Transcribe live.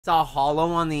It's all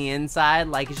hollow on the inside,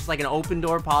 like it's just like an open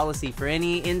door policy for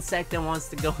any insect that wants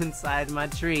to go inside my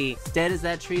tree. As dead as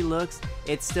that tree looks,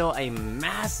 it's still a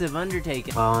massive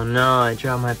undertaking. Oh no, I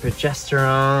dropped my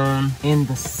progesterone in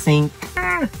the sink.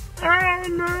 Oh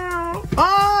no.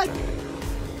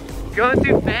 Oh! Going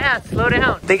too fast, slow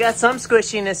down. They got some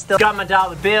squishiness still. Got my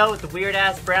dollar bill with the weird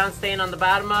ass brown stain on the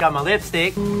bottom of it. Got my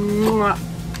lipstick.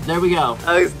 There we go.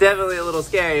 That looks definitely a little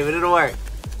scary, but it'll work.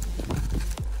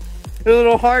 It's a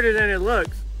little harder than it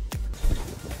looks.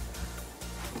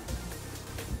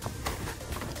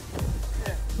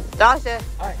 Dasha!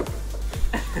 Alright.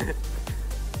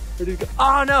 Where'd it go?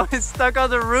 Oh no, it's stuck on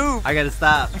the roof! I gotta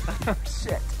stop. Oh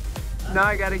shit. Now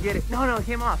I gotta get it. No, it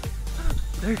came off.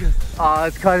 There it goes. Oh,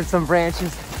 it's caught in some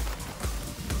branches.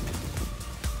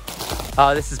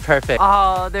 Oh, this is perfect.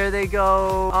 Oh, there they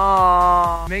go.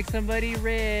 Oh, make somebody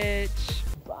rich.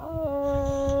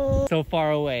 Bye. So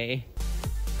far away.